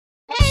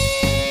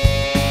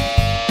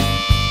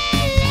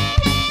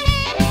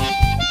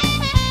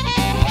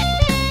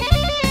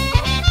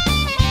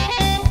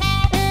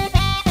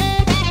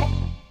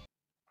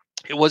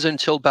wasn't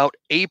until about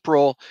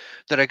April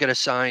that I got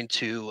assigned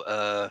to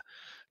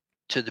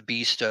the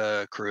Beast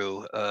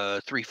crew,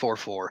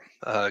 344.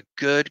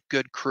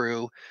 Good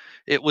crew.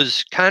 It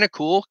was kind of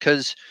cool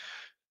because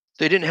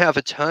they didn't have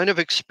a ton of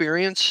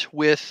experience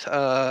with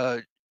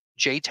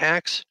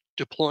JTACs,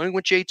 deploying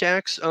with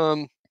JTACs.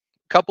 A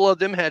couple of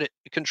them had it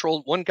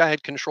controlled. One guy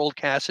had controlled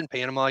CAS in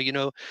Panama,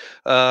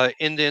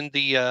 and then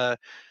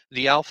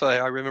the Alpha.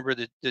 I remember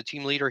the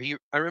team leader.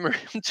 I remember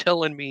him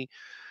telling me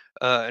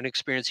an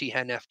experience he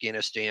had in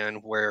Afghanistan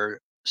where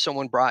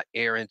someone brought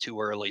air in too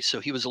early, so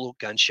he was a little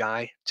gun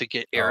shy to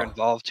get air Oh,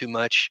 involved too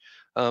much.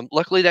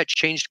 Luckily, that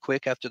changed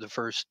quick after the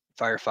first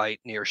firefight,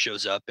 and air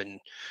shows up and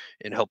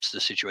helps the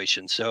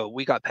situation. So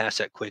we got past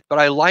that quick. But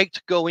I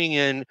liked going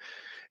in,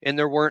 and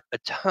there weren't a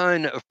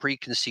ton of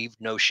preconceived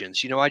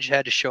notions. I just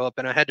had to show up,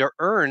 and I had to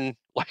earn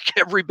like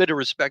every bit of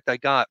respect I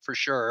got for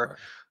sure.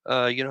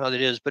 right. You know how that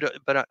is, but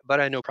I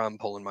had no problem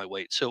pulling my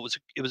weight. So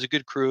it was a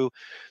good crew.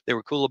 They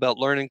were cool about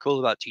learning, cool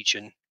about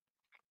teaching,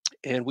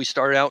 and we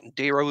started out in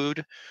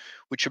Darude,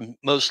 which are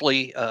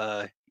mostly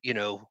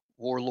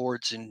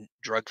warlords and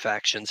drug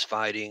factions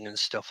fighting and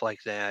stuff like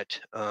that.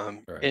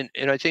 Right.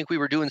 And I think we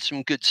were doing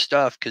some good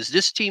stuff because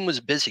this team was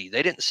busy.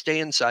 They didn't stay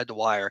inside the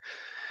wire.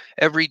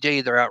 Every day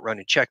they're out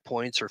running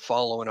checkpoints or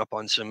following up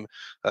on some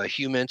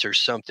humans or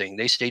something.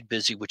 They stayed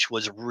busy, which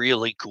was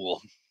really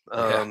cool.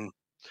 Yeah.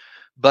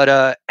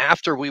 But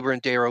after we were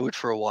in Darude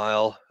for a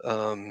while,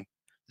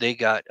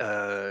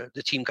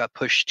 the team got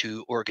pushed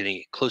to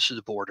Orkney, close to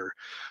the border,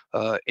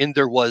 and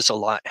there was a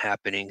lot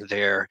happening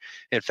there.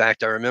 In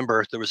fact, I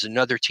remember there was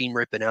another team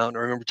ripping out, and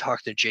I remember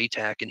talking to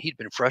JTAC, and he'd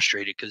been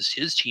frustrated because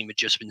his team had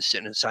just been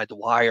sitting inside the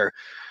wire.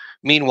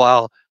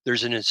 Meanwhile,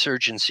 there's an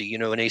insurgency,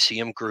 an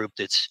ACM group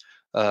that's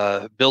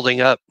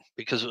building up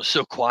because it was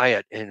so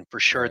quiet, and for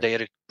sure Right. they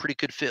had a pretty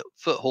good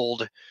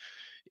foothold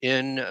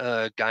in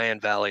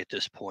Guyan Valley at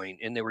this point,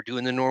 and they were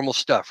doing the normal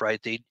stuff,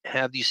 right? They'd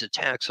have these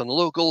attacks on the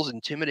locals,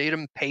 intimidate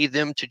them, pay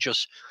them to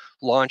just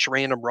launch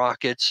random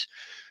rockets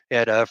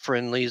at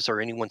friendlies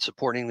or anyone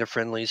supporting their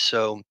friendlies.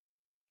 So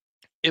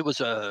it was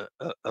a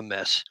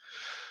mess.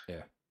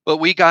 Yeah. But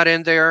we got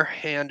in there,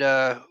 and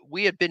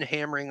we had been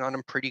hammering on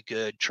them pretty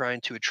good, trying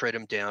to tread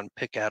them down,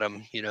 pick at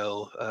them,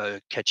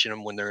 catching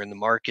them when they're in the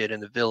market in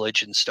the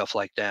village and stuff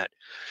like that.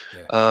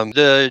 Yeah.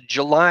 The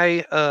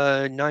July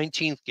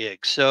 19th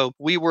gig. So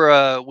we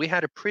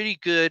had a pretty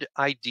good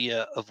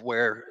idea of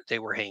where they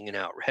were hanging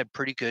out. We had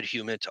pretty good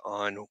humans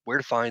on where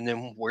to find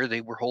them, where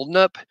they were holding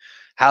up,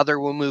 how they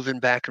were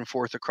moving back and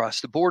forth across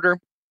the border.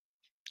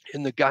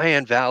 And the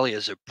Guyan Valley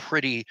is a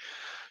pretty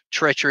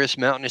treacherous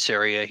mountainous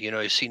area.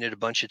 I've seen it a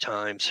bunch of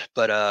times,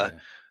 but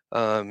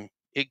Yeah.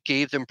 it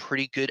gave them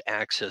pretty good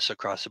access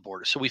across the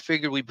border. So we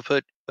figured we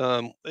put,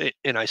 and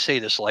I say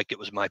this like it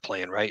was my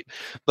plan, right?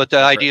 But the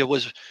idea Right.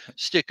 was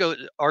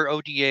our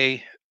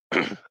ODA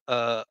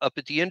up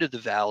at the end of the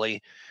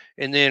valley,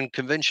 and then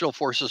conventional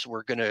forces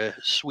were going to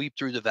sweep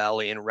through the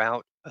valley and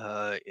rout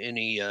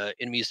any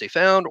enemies they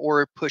found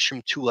or push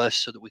them to us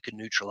so that we could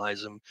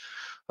neutralize them.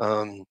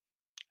 Um,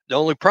 the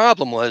only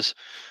problem was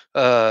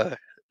uh,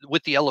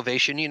 with the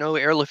elevation,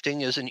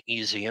 airlifting isn't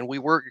easy, and we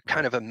were kind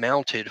Right. of a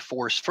mounted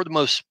force for the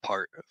most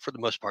part. For the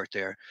most part,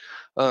 there,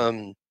 Yeah.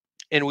 um,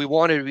 and we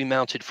wanted to be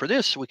mounted for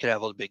this so we could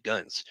have all the big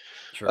guns.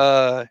 Sure.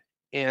 Uh,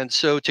 and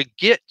so to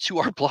get to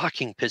our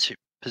blocking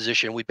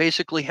position, we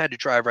basically had to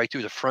drive right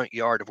through the front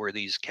yard of where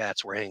these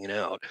cats were hanging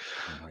out.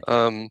 Oh my God.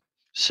 Um,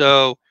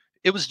 so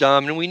it was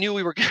dumb, and we knew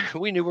we were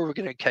we knew we were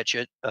going to catch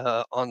it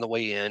on the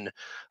way in.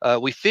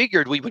 We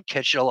figured we would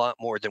catch it a lot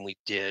more than we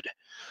did,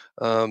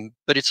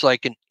 but it's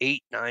like an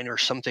 8, 9 or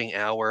something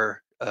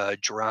hour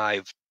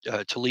drive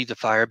to leave the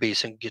fire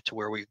base and get to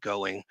where we're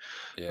going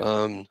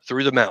Yeah.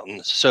 through the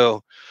mountains.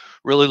 So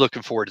really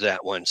looking forward to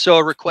that one. So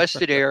I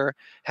requested air,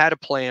 had a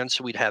plan,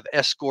 so we'd have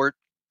escort.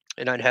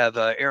 And I'd have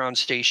air on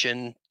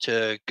station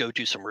to go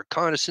do some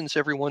reconnaissance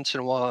every once in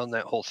a while and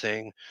that whole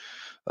thing.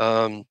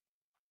 Um,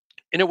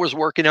 and it was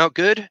working out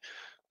good.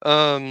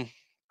 Um,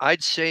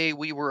 I'd say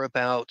we were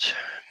about,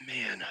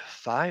 man,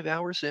 5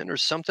 hours in or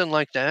something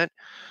like that.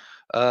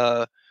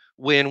 Uh,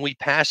 when we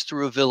passed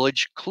through a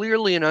village,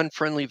 clearly an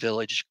unfriendly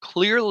village,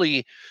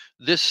 clearly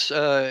this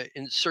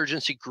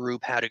insurgency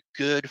group had a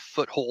good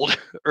foothold,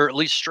 or at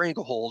least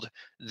stranglehold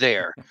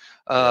there.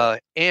 Yeah.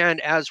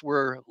 And as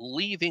we're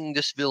leaving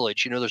this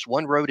village, there's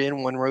one road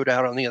in, one road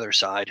out on the other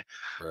side.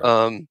 Right.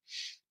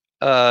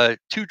 Um,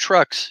 two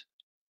trucks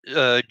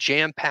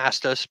jam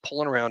past us,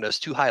 pulling around us,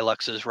 two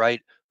Hiluxes,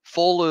 right,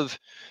 full of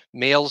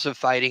males of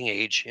fighting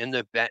age in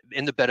the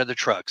bed of the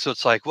truck. So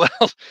it's like, well,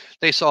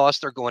 they saw us;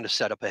 they're going to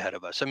set up ahead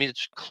of us. I mean,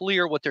 it's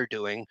clear what they're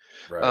doing,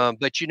 Right.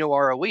 but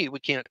ROE, we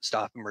can't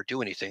stop them or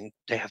do anything.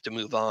 They have to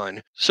move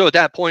on. So at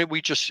that point,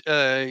 we just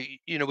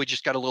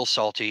got a little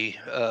salty,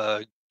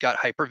 got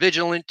hyper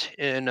vigilant,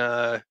 and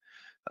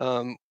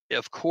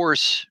of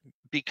course,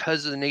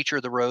 because of the nature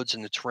of the roads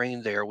and the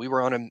terrain there, we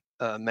were on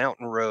a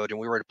mountain road and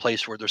we were at a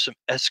place where there's some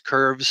S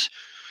curves,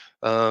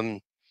 um,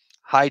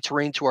 high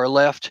terrain to our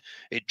left.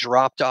 It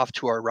dropped off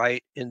to our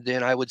right. And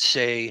then I would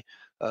say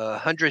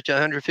 100 to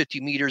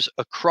 150 meters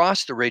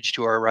across the ridge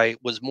to our right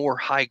was more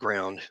high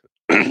ground.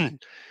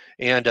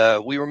 And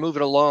we were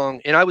moving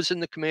along, and I was in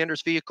the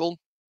commander's vehicle.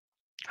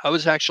 I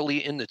was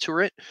actually in the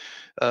turret,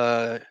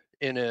 uh,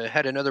 and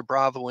had another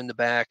Bravo in the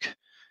back,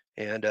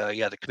 and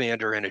yeah, the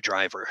commander and a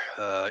driver.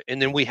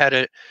 And then we had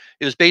it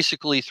was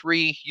basically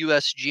three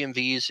US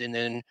GMVs and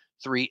then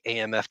three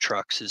AMF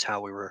trucks is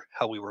how we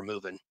were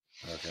moving.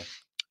 Okay.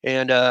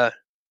 And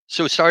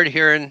so started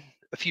hearing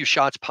a few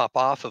shots pop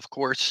off, of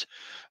course.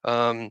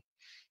 Um,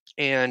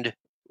 and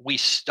we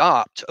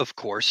stopped, of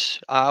course.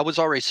 I was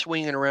already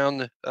swinging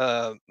around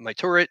my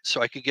turret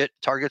so I could get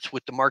targets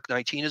with the Mark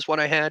 19 is what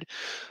I had.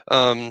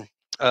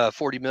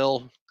 40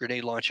 mil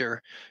grenade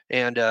launcher,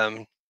 and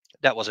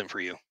that wasn't for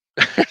you.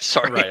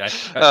 Sorry. Right.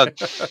 Uh,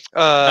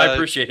 I uh,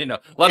 appreciate it. No,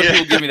 a lot of yeah,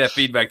 people give me that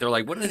feedback. They're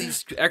like, "What are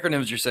these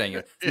acronyms you're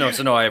saying?" No,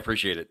 so no, I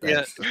appreciate it.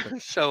 yeah. Thanks.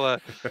 So,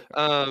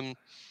 um,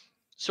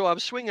 so I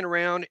was swinging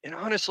around, and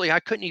honestly, I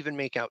couldn't even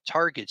make out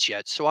targets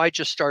yet. So I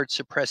just started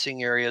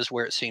suppressing areas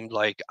where it seemed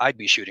like I'd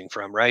be shooting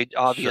from. Right,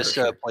 Sure, obvious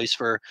sure. place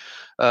for.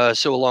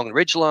 So along the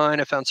ridge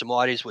line, I found some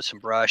waddies with some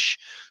brush,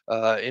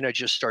 and I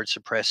just started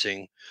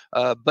suppressing.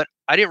 But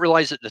I didn't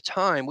realize at the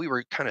time we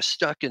were kind of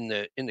stuck in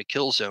the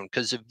kill zone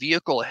because the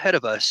vehicle ahead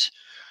of us,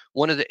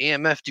 one of the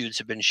AMF dudes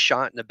had been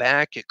shot in the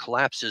back. It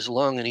collapsed his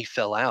lung, and he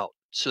fell out.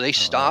 So they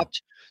Oh no.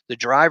 stopped. The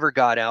driver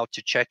got out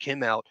to check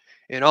him out,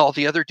 and all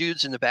the other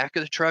dudes in the back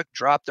of the truck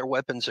dropped their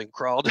weapons and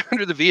crawled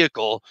under the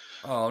vehicle.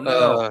 Oh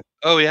no.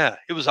 Oh yeah,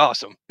 it was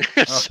awesome.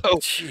 Oh,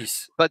 So,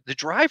 jeez. but the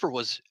driver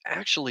was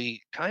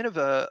actually kind of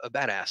a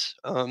badass,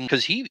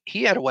 because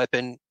he had a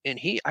weapon, and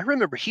I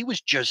remember he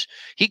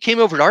came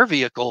over to our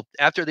vehicle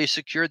after they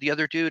secured the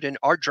other dude, and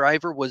our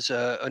driver was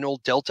an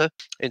old Delta,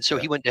 and so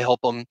Yeah. he went to help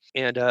him.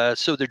 And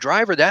so the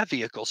driver of that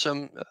vehicle,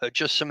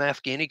 just some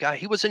Afghani guy,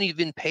 he wasn't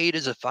even paid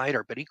as a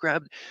fighter, but he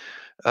grabbed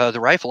the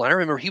rifle. And I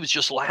remember he was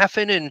just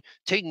laughing and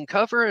taking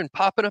cover and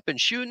popping up and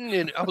shooting.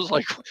 And I was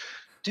like,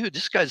 dude,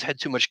 this guy's had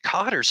too much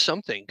cod or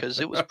something because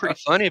it was pretty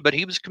funny, but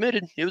he was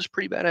committed. It was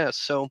pretty badass.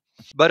 So,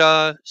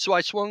 but so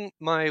I swung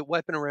my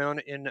weapon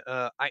around and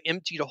I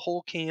emptied a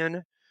whole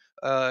can.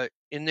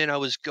 And then I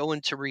was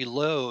going to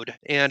reload.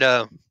 And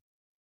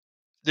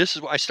this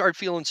is I started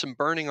feeling some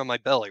burning on my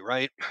belly,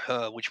 right?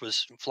 Which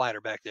was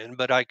flatter back then,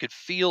 but I could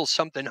feel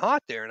something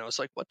hot there. And I was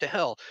like, what the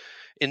hell?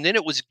 And then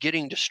it was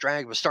getting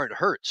distracted, was starting to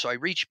hurt. So I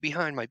reached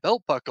behind my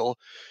belt buckle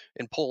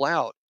and pull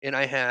out. And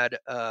I had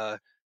uh,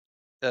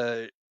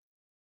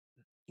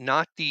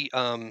 not the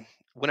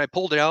when I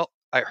pulled it out,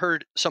 I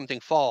heard something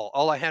fall.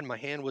 All I had in my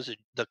hand was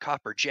the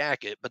copper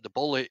jacket, but the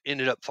bullet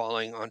ended up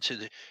falling onto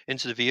the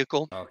into the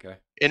vehicle,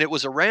 Okay. and it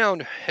was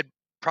around had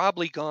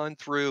probably gone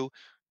through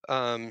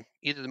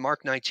either the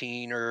Mark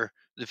 19 or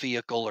the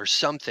vehicle or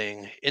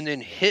something, and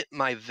then Yeah. hit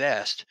my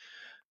vest.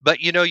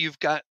 But you've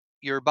got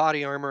your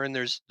body armor, and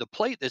there's the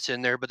plate that's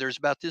in there, but there's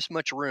about this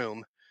much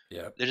room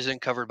Yep. that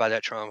isn't covered by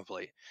that trauma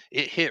plate.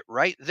 It hit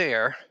right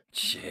there,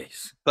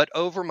 Jeez. but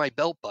over my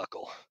belt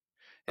buckle.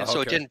 And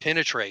so it Okay. didn't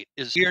penetrate.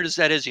 As weird as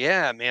that is,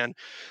 yeah, man.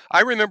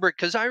 I remember it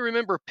because I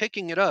remember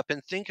picking it up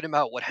and thinking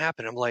about what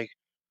happened. I'm like,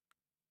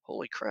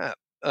 holy crap.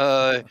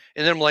 And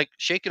then I'm like,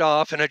 shake it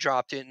off, and I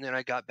dropped it, and then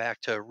I got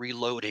back to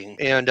reloading,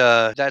 and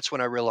that's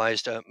when I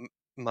realized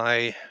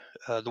my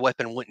the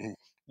weapon wouldn't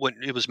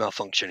it was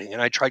malfunctioning,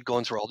 and I tried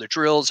going through all the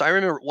drills. I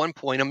remember at one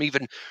point I'm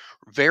even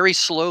very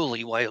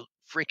slowly while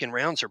freaking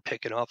rounds are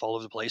picking off all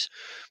over the place,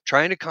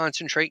 trying to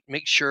concentrate,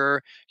 make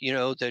sure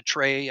the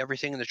tray,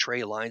 everything in the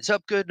tray lines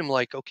up good. And I'm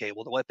like, okay,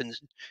 well the weapons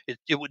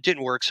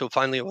didn't work, so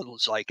finally it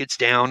was like it's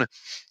down.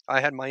 I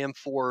had my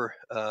M4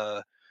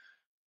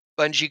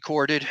 bungee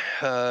corded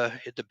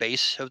at the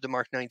base of the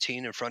Mark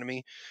 19 in front of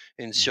me.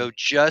 And Hmm. so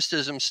just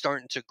as I'm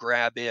starting to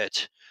grab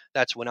it,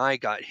 that's when I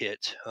got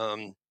hit,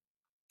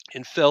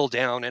 and fell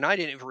down. And I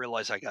didn't even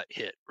realize I got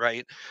hit,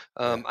 right?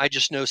 Yeah. I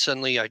just know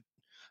suddenly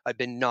I've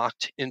been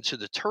knocked into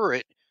the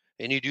turret,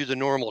 and you do the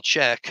normal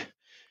check.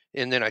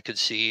 And then I could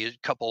see a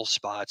couple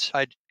spots.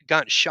 I'd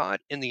gotten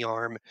shot in the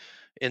arm,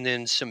 and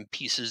then some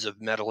pieces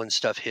of metal and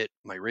stuff hit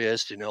my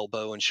wrist and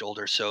elbow and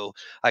shoulder. So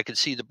I could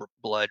see the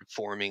blood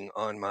forming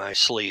on my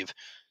sleeve.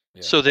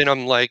 Yeah. So then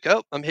I'm like,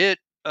 oh, I'm hit.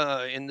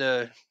 And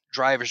the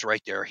driver's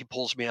right there. He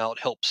pulls me out,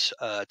 helps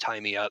tie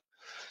me up.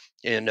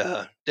 And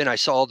then I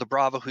saw the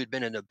Bravo who'd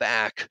been in the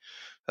back.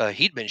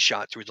 He'd been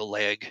shot through the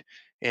leg,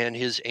 and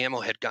his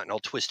ammo had gotten all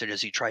twisted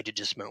as he tried to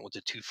dismount with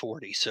the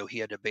 240. So he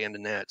had to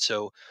abandon that.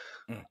 So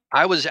Mm.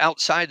 I was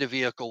outside the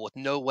vehicle with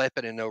no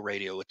weapon and no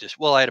radio with this.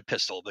 Well, I had a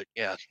pistol, but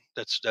yeah,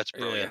 that's Yeah.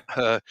 brilliant.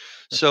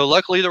 So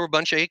luckily there were a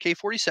bunch of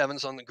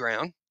AK-47s on the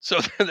ground, so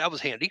that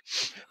was handy.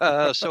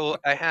 So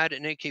I had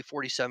an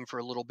AK-47 for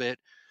a little bit,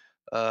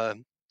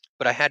 um,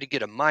 but I had to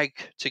get a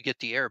mic to get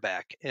the air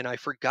back, and I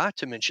forgot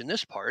to mention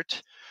this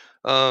part.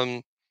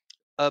 Um,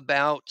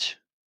 about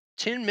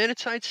 10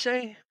 minutes, I'd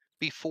say,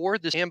 before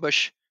this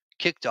ambush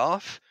kicked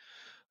off,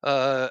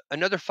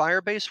 another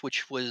fire base,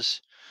 which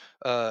was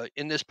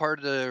in this part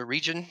of the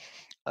region,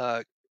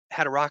 uh,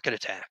 had a rocket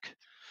attack.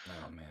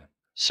 Oh man.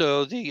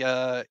 So the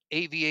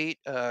Aviate,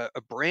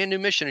 a brand new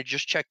mission had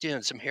just checked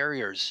in. Some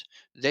Harriers,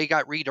 they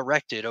got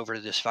redirected over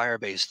to this fire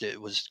base that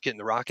was getting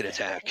the rocket Damn.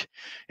 attack,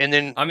 and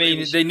then I it mean,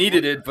 was they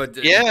needed it, but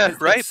yeah,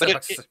 that right. But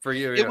sucks for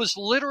you. it Yeah. was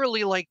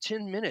literally like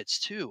 10 minutes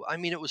too. I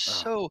mean, it was Oh,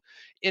 so.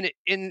 And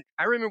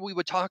I remember we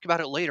would talk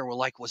about it later. We're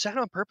like, was that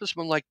on purpose?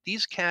 I'm like,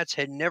 these cats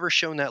had never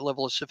shown that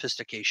level of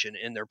sophistication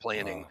in their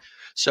planning. oh,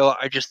 So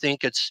I just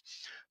think it's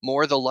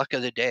more the luck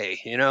of the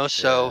day, you know.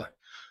 So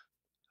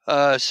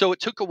yeah. so it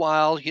took a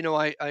while. You know,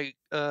 I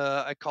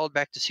called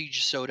back to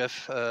Siege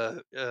Sodef,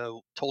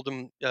 told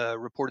them,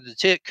 reported the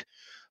tick,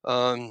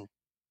 um,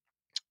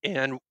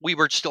 and we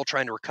were still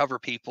trying to recover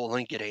people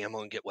and get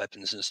ammo and get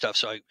weapons and stuff.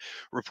 So I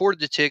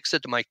reported the tick,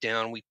 set the mic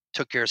down. We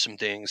took care of some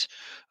things.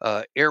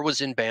 Air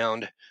was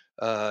inbound,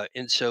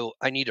 and so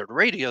I needed a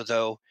radio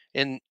though.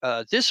 And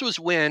this was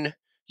when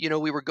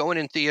we were going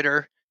in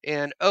theater.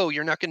 And oh,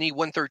 you're not going to need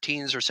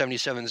 113s or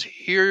 77s.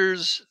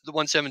 Here's the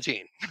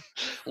 117.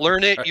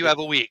 Learn it, you Right. have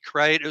a week,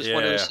 right? It was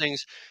one of those Yeah.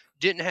 things.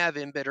 Didn't have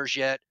embedders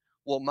yet.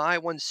 Well, my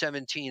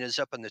 117 is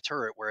up on the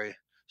turret where I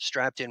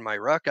strapped in my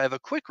ruck. I have a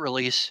quick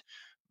release,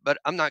 but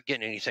I'm not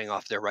getting anything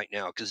off there right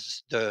now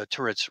because the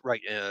turret's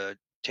right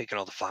taking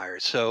all the fire.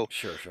 So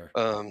Sure. Sure.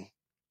 um,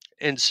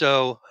 and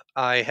so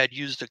I had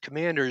used the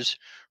commander's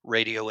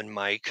radio and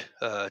mic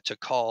to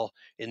call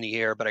in the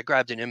air, but I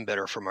grabbed an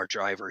embedder from our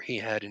driver. He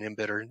had an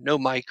embedder, no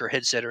mic or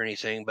headset or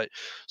anything, but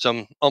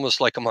some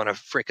almost like I'm on a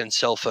freaking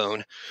cell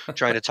phone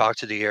trying to talk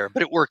to the air.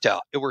 But it worked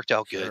out. It worked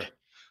out good.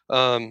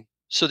 Sure.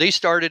 So they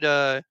started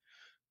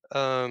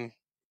um,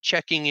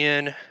 checking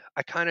in.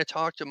 I kind of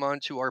talked them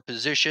onto our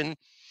position,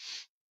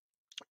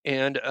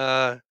 and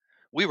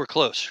we were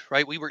close,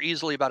 right? We were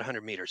easily about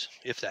 100 meters,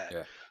 if that.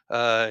 Yeah.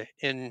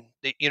 And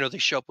they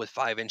show up with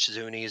 5-inch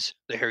Zunis.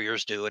 The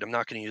Harriers do it. I'm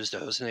not going to use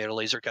those, and they had a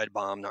laser guide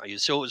bomb not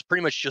used. So it was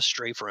pretty much just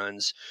strafe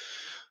runs.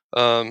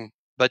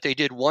 But they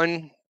did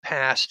one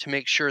pass to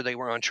make sure they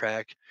were on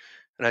track,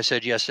 and I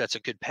said, yes, that's a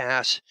good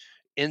pass.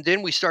 And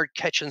then we started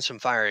catching some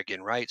fire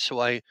again, right? So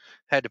I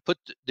had to put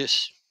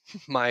this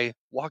my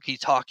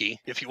walkie-talkie,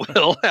 if you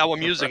will, how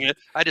I'm using Right. it.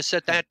 I had to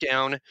set that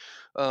down.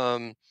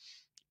 Um,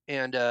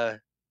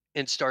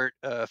 and start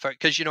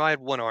because I had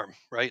one arm,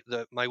 right?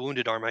 My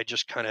wounded arm I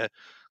just kind of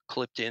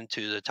clipped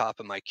into the top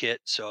of my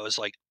kit, so I was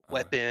like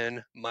Uh,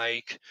 weapon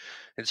mic,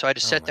 and so I had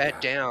to oh set my that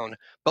God. down.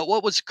 But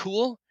what was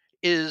cool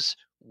is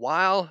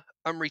while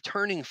I'm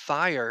returning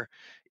fire,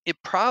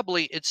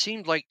 it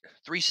seemed like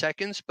 3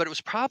 seconds, but it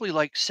was probably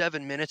like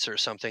 7 minutes or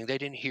something. They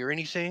didn't hear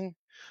anything.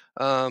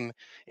 um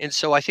and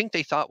so I think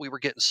they thought we were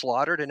getting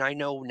slaughtered, and I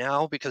know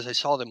now because I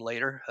saw them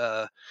later.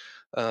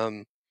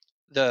 Um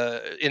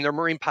they're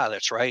marine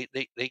pilots, right?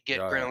 They get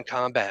Yeah. Yeah. ground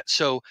combat,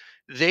 so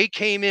they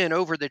came in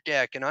over the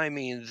deck, and I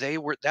mean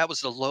that was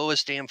the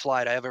lowest damn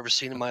flight I've ever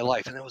seen in my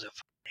life, and that was a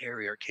fucking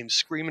Harrier came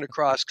screaming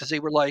across because they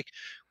were like,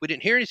 we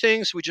didn't hear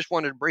anything, so we just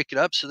wanted to break it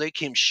up, so they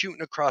came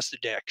shooting across the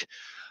deck.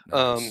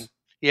 um, Nice.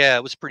 yeah,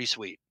 it was pretty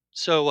sweet.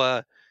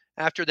 So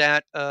after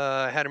that,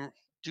 I had them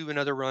do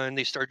another run.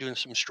 They started doing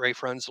some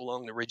strafe runs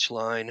along the ridge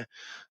line,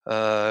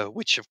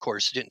 which of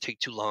course didn't take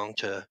too long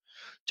to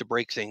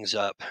break things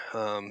up.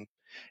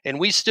 And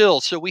we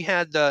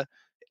had the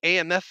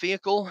AMF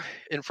vehicle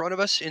in front of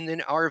us, and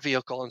then our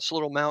vehicle on this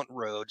little mountain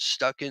road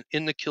stuck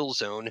in the kill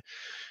zone.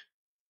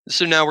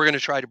 So now we're going to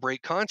try to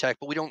break contact,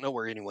 but we don't know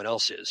where anyone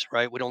else is,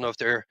 right? We don't know if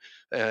they're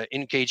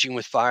engaging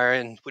with fire,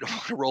 and we don't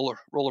want to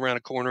roll around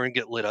a corner and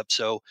get lit up.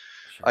 So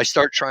I Sure.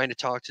 start trying to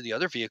talk to the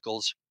other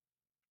vehicles,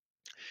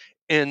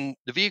 and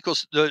the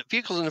vehicles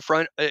in the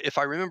front, if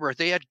I remember,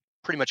 they had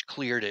pretty much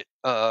cleared it.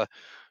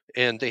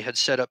 And they had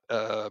set up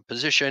a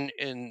position,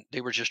 and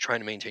they were just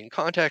trying to maintain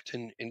contact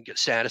and get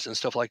status and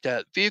stuff like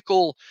that.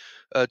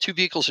 Two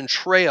vehicles in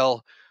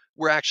trail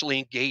were actually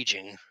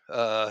engaging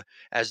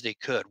as they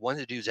could. One of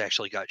the dudes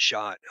actually got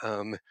shot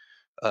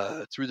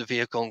through the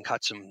vehicle and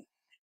got some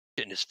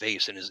in his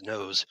face and his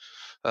nose.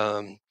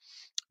 um,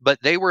 but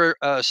they were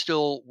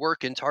still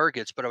working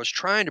targets, but I was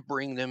trying to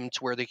bring them to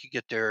where they could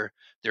get their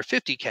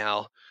 50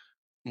 cal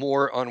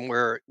more on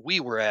where we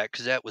were at,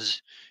 because that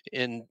was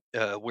in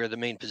where the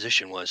main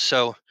position was.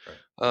 So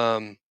Right.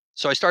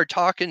 so I started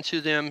talking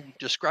to them,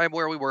 describe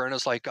where we were, and I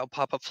was like, I'll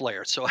pop a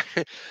flare. So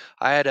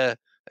I had an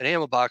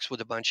ammo box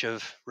with a bunch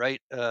of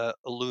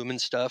aluminum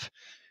stuff,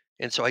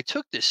 and so I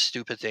took this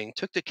stupid thing,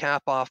 took the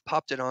cap off,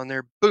 popped it on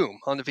there, boom,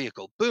 on the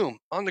vehicle, boom,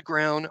 on the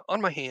ground,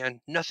 on my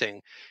hand,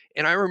 nothing.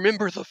 And I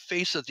remember the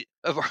face of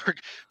our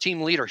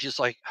team leader. He's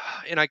like,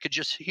 and I could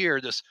just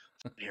hear this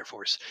Air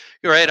Force.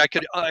 You're right.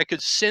 I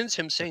could sense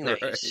him saying that.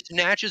 He Right.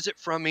 snatches it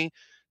from me.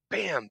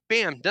 Bam,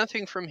 bam,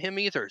 nothing from him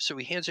either. So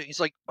he hands it. He's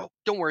like, "Oh,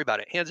 don't worry about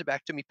it." Hands it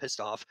back to me, pissed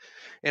off.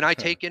 And I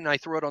take it and I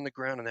throw it on the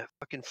ground, and that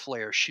fucking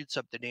flare shoots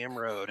up the damn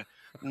road.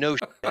 No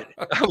shit.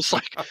 I was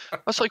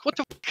like, what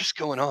the fuck is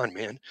going on,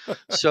 man?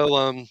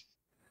 So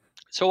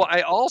so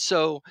I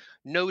also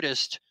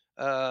noticed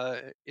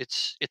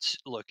it's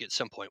look, at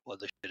some point while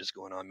this shit is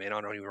going on, man,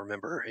 I don't even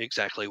remember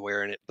exactly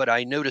where in it, but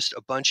I noticed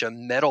a bunch of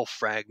metal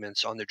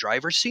fragments on the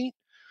driver's seat.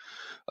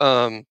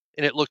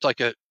 And it looked like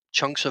a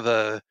chunks of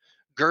a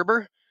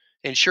Gerber.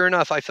 And sure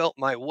enough, I felt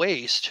my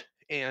waist,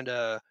 and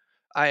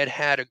I had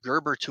had a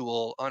Gerber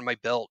tool on my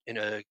belt in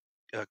a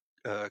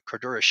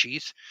Cordura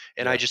sheath,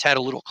 and I Yeah. just had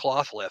a little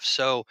cloth lift.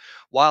 So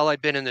while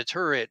I'd been in the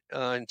turret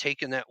and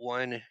taken that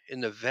one in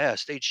the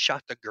vest, they'd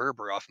shot the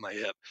Gerber off my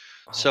hip.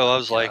 Oh So I my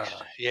was like,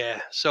 god.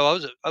 yeah. So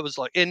I was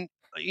like, and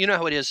you know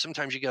how it is.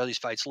 Sometimes you get all these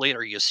fights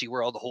later, you see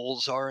where all the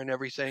holes are and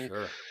everything.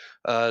 Sure.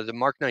 The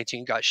Mark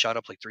 19 got shot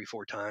up like 3,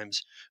 4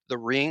 times. The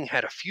ring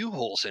had a few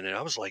holes in it.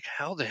 I was like,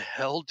 how the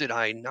hell did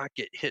I not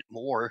get hit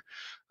more?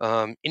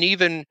 And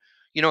even,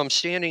 I'm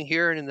standing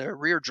here, and in the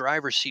rear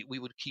driver's seat, we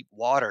would keep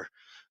water.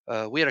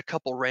 We had a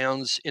couple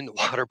rounds in the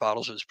water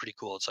bottles. It was pretty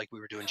cool. It's like we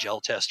were doing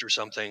gel test or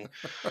something.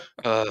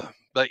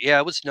 But yeah,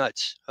 it was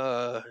nuts.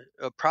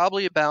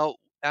 Probably about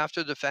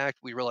after the fact,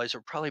 we realized there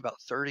were probably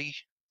about 30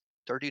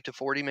 to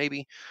 40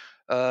 maybe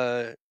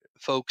uh,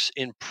 folks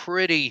in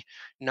pretty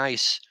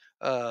nice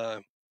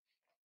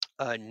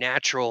uh,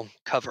 natural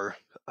cover,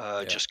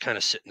 Yeah. just kind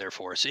of sitting there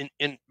for us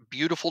in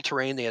beautiful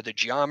terrain. They had the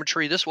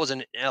geometry. This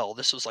wasn't an L.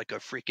 This was like a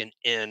freaking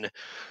N.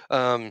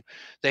 Um,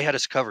 they had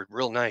us covered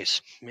real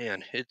nice.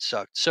 Man, it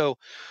sucked.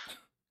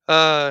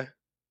 Uh,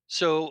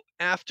 so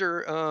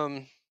after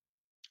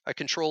a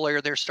control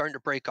layer, they're starting to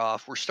break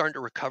off. We're starting to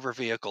recover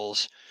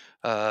vehicles.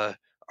 Uh,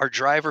 our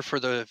driver for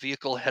the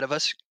vehicle ahead of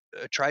us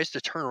tries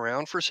to turn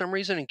around for some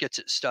reason and gets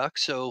it stuck.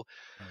 So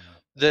Oh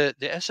no. the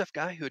SF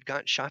guy who had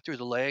gotten shot through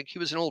the leg, he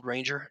was an old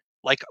ranger,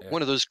 like Yeah.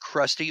 one of those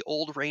crusty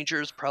old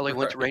rangers, probably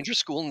went to Right. ranger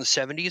school in the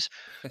 70s.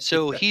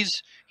 So Yeah.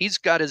 he's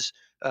got his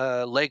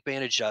leg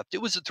bandaged up. It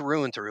was a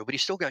through and through, but he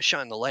still got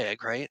shot in the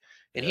leg, right?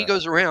 And he Yeah.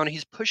 goes around,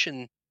 he's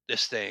pushing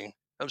this thing.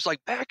 I was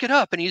like, back it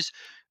up. And he's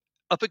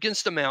up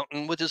against the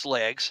mountain with his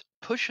legs,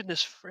 pushing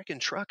this freaking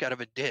truck out of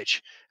a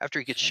ditch after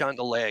he gets shot in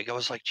the Jeez. leg. I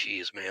was like,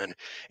 geez, man.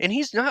 And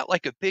he's not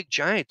like a big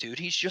giant dude.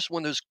 He's just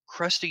one of those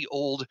crusty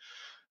old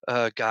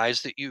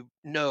guys that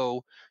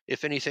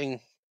if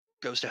anything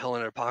goes to hell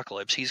in an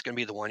apocalypse, he's going to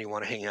be the one you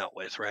want to hang out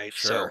with, right?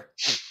 So,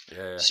 Sure.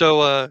 Yeah.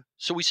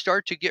 so we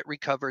start to get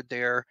recovered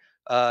there,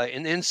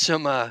 and then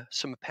some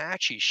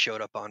Apaches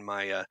showed up on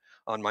my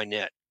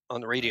net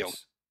on the radio.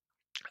 Nice.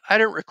 I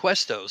didn't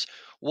request those.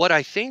 What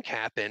I think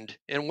happened,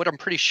 and what I'm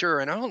pretty sure,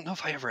 and I don't know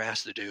if I ever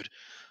asked the dude,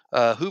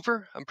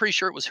 Hoover. I'm pretty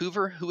sure it was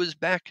Hoover who was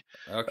back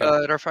Okay.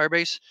 at our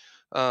firebase.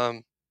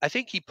 I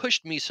think he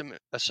pushed me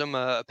some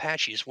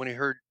Apaches when he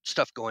heard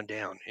stuff going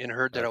down and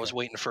heard that I was Okay.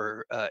 waiting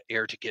for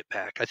air to get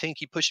back. I think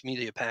he pushed me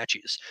the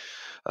Apaches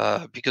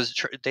because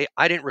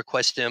I didn't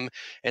request them,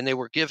 and they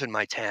were given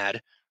my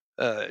TAD.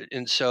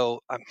 And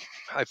so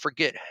I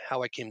forget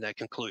how I came to that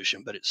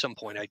conclusion, but at some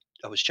point I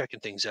was checking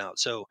things out.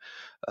 So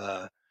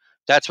uh,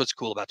 that's what's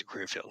cool about the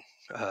career field.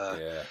 Uh,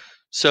 Yeah.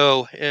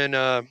 so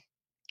and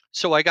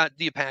so I got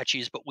the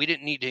Apaches, but we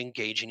didn't need to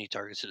engage any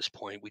targets at this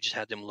point. We just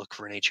had them look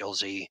for an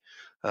HLZ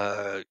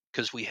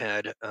because we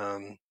had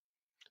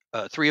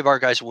three of our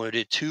guys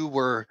wounded, two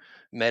were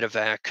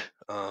medevac,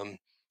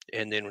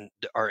 and then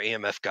our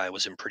AMF guy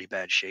was in pretty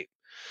bad shape.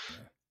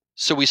 Yeah.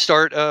 So we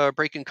start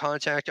breaking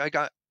contact. I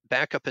got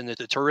back up in the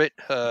turret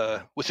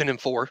with an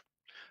M4,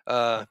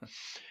 uh,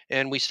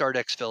 and we start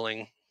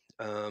exfilling.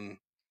 Um,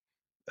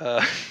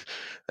 uh,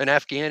 an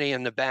Afghani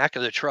in the back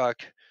of the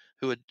truck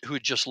who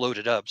had just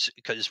loaded up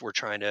because we're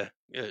trying to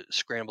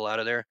scramble out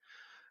of there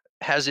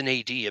has an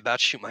AD about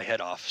to shoot my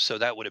head off. So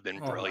that would have been Oh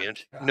my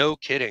brilliant. god. No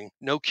kidding.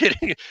 No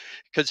kidding.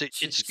 Because it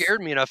Jeez.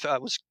 scared me enough. I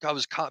was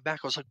caught back.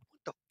 I was like, what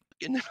the fuck?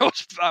 And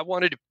then I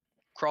wanted to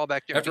crawl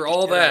back there and beat After the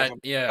all shit out of that, him.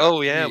 yeah,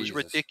 Oh yeah, it was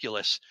Jesus.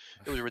 ridiculous.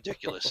 It was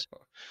ridiculous.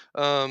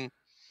 Um,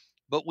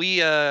 but we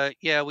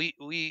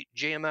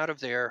jam out of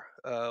there.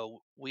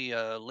 We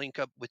link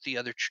up with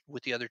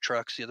with the other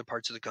trucks, the other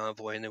parts of the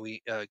convoy, and then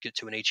we get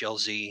to an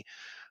HLZ.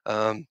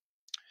 Um,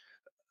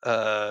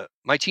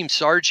 my team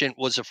sergeant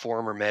was a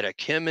former medic.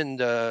 Him and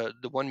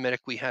the one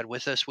medic we had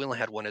with us, we only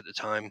had one at the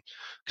time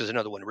because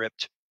another one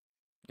ripped.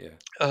 Yeah.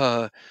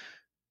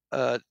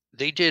 Uh,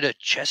 they did a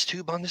chest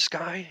tube on this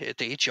guy at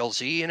the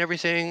HLZ and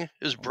everything. It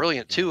was Oh my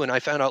brilliant too. god. And I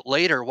found out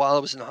later while I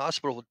was in the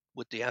hospital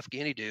with the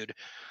Afghani dude,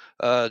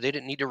 they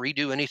didn't need to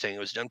redo anything. It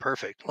was done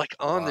perfect. Like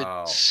on the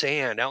Wow.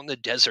 sand, out in the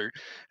desert,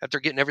 after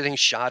getting everything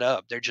shot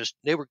up.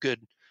 They were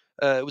good.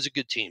 It was a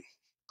good team.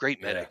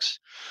 Great Yeah. medics.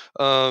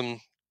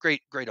 Um,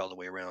 great all the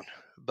way around.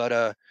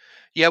 But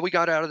yeah, we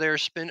got out of there.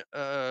 Spent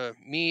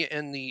me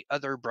and the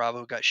other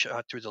Bravo got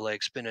shot through the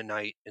leg. Spent a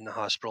night in the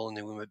hospital, and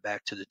then we went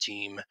back to the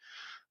team.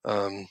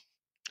 Um,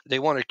 they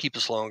wanted to keep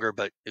us longer,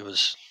 but there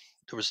was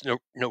no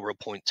real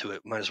point to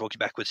it. Might as well get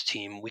back with the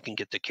team. We can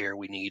get the care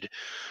we need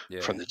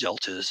Yeah. from the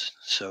deltas.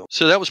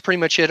 So that was pretty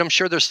much it. I'm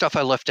sure there's stuff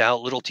I left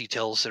out, little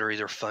details that are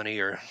either funny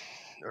or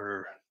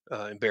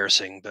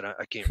embarrassing, but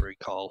I can't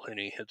recall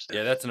any.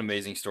 Yeah, that's an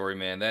amazing story,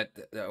 man. I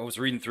was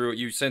reading through it.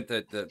 You sent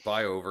that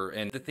bio over,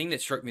 and the thing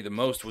that struck me the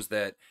most was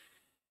that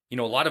a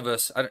lot of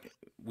us,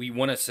 we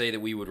want to say that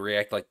we would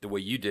react like the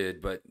way you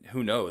did, but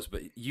who knows?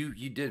 But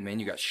you did, man.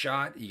 You got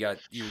shot. You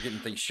were getting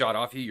things shot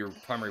off you. Your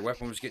primary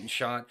weapon was getting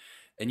shot,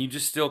 and you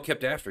just still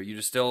kept after. You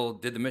just still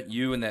did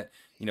you and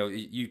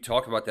You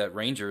talk about that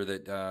ranger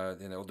that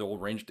the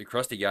old ranger, the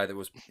crusty guy that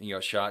was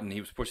shot and he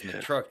was pushing the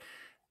Yeah. truck.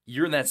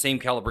 You're in that same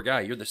caliber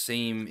guy. You're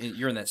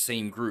in that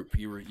same group.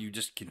 You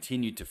just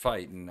continued to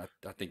fight, and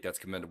I think that's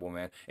commendable,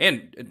 man.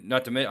 And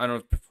not to mention, I don't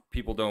know if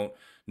people don't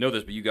know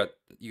this, but you got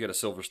a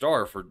silver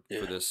star Yeah.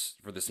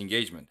 for this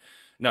engagement.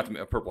 Not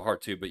a Purple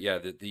Heart too, but yeah,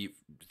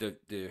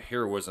 the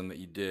heroism that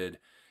you did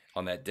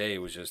on that day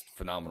was just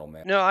phenomenal,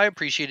 man. No, I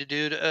appreciate it,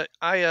 dude.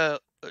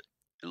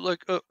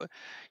 Look,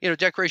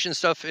 decoration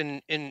stuff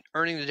in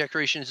earning the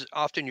decorations.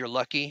 Often you're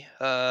lucky.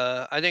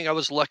 I think I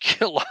was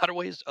lucky a lot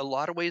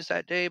of ways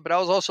that day, but I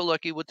was also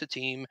lucky with the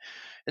team.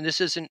 And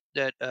this isn't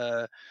that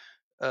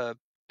uh,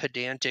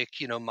 pedantic,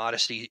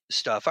 modesty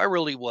stuff. I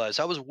really was.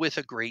 I was with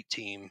a great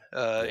team.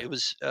 Yeah. It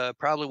was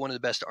probably one of the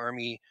best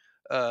Army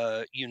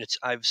units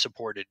I've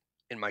supported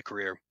in my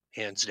career,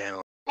 hands down.